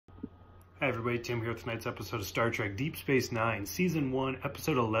Hi everybody, Tim here with tonight's episode of Star Trek Deep Space Nine, Season 1,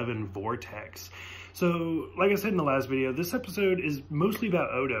 Episode 11, Vortex. So, like I said in the last video, this episode is mostly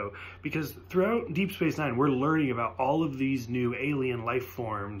about Odo, because throughout Deep Space Nine, we're learning about all of these new alien life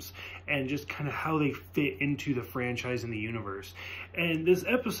forms, and just kind of how they fit into the franchise and the universe. And this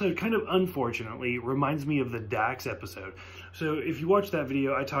episode, kind of unfortunately, reminds me of the Dax episode. So, if you watch that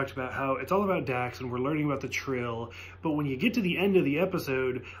video, I talked about how it's all about Dax, and we're learning about the Trill, but when you get to the end of the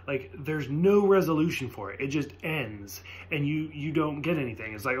episode, like, there's no resolution for it. It just ends, and you don't get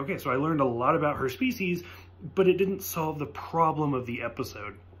anything. It's like, okay, so I learned a lot about her species, but it didn't solve the problem of the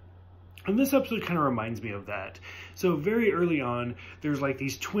episode. And this episode kind of reminds me of that. So very early on, there's like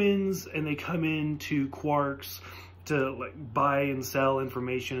these twins, and they come into Quark's to like buy and sell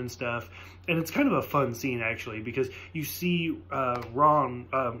information and stuff. And it's kind of a fun scene actually, because you see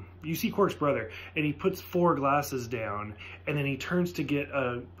you see Quark's brother, and he puts 4 glasses down, and then he turns to get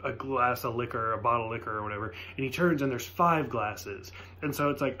a glass of liquor, a bottle of liquor or whatever, and he turns and there's 5 glasses. And so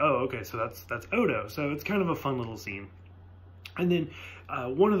it's like, oh, okay, so that's Odo. So it's kind of a fun little scene. And then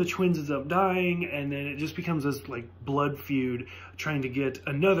one of the twins ends up dying, and then it just becomes this like blood feud trying to get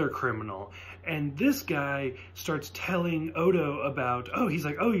another criminal. And this guy starts telling Odo about, oh, he's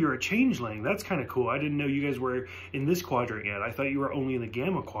like, oh, you're a changeling. That's kind of cool. I didn't know you guys were in this quadrant yet. I thought you were only in the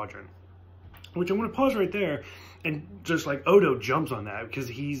Gamma quadrant. Which I'm going to pause right there, and just like Odo jumps on that, because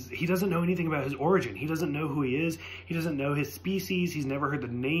he doesn't know anything about his origin. He doesn't know who he is. He doesn't know his species. He's never heard the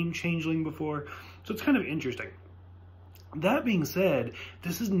name changeling before. So it's kind of interesting. That being said,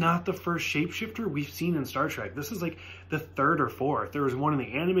 this is not the first shapeshifter we've seen in Star Trek. This is like the 3rd or 4th. There was one in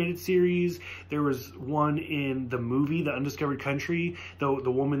the animated series. There was one in the movie, The Undiscovered Country, the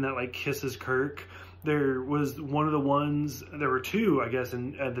woman that like kisses Kirk. There was one of the ones, there were 2, I guess,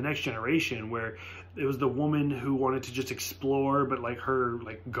 in The Next Generation, where it was the woman who wanted to just explore, but like her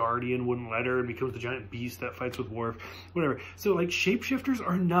like guardian wouldn't let her, and becomes the giant beast that fights with Worf, whatever. So like shapeshifters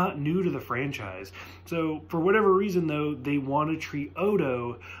are not new to the franchise. So for whatever reason though, they want to treat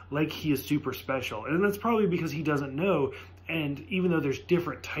Odo like he is super special. And that's probably because he doesn't know. And even though there's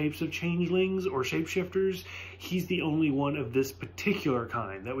different types of changelings or shapeshifters, he's the only one of this particular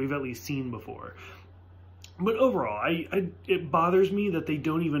kind that we've at least seen before. But overall, it bothers me that they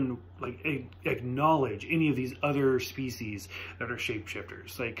don't even like acknowledge any of these other species that are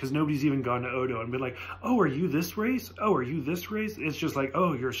shapeshifters. Like, because nobody's even gone to Odo and been like, oh, are you this race? Oh, are you this race? It's just like,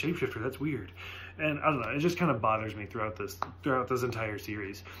 oh, you're a shapeshifter. That's weird. And I don't know. It just kind of bothers me throughout this entire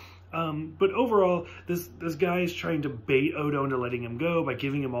series. But overall, this guy is trying to bait Odo into letting him go by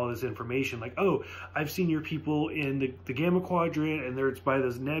giving him all this information. Like, oh, I've seen your people in the Gamma Quadrant, and it's by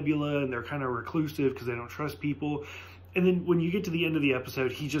this nebula, and they're kind of reclusive because they don't trust people. And then when you get to the end of the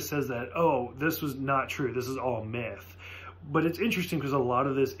episode, he just says that, oh, this was not true. This is all myth. But it's interesting because a lot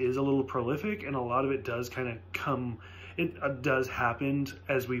of this is a little prolific, and a lot of it does kind of come, it does happen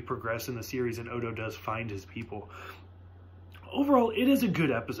as we progress in the series, and Odo does find his people. Overall, it is a good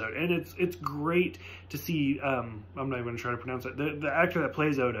episode, and it's great to see, I'm not even going to try to pronounce it, the actor that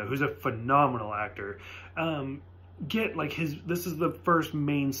plays Odo, who's a phenomenal actor, get like this is the first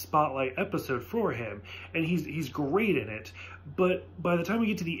main spotlight episode for him, and he's great in it. But by the time we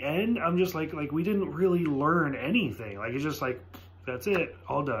get to the end, I'm just like we didn't really learn anything. Like, it's just like, that's it,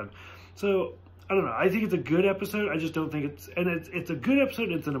 all done. So I don't know. I think it's a good episode. I just don't think it's a good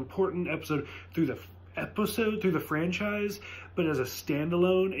episode. It's an important episode through the franchise, but as a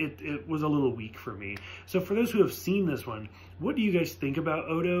standalone, it was a little weak for me. So for those who have seen this one, what do you guys think about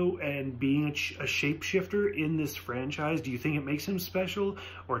Odo and being a shapeshifter in this franchise? Do you think it makes him special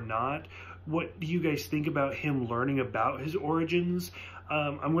or not? What do you guys think about him learning about his origins?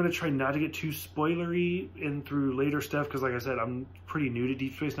 I'm going to try not to get too spoilery through later stuff, because like I said, I'm pretty new to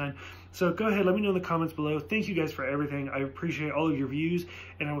Deep Space Nine. So go ahead, let me know in the comments below. Thank you guys for everything. I appreciate all of your views,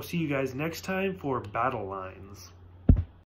 and I will see you guys next time for Battle Lines.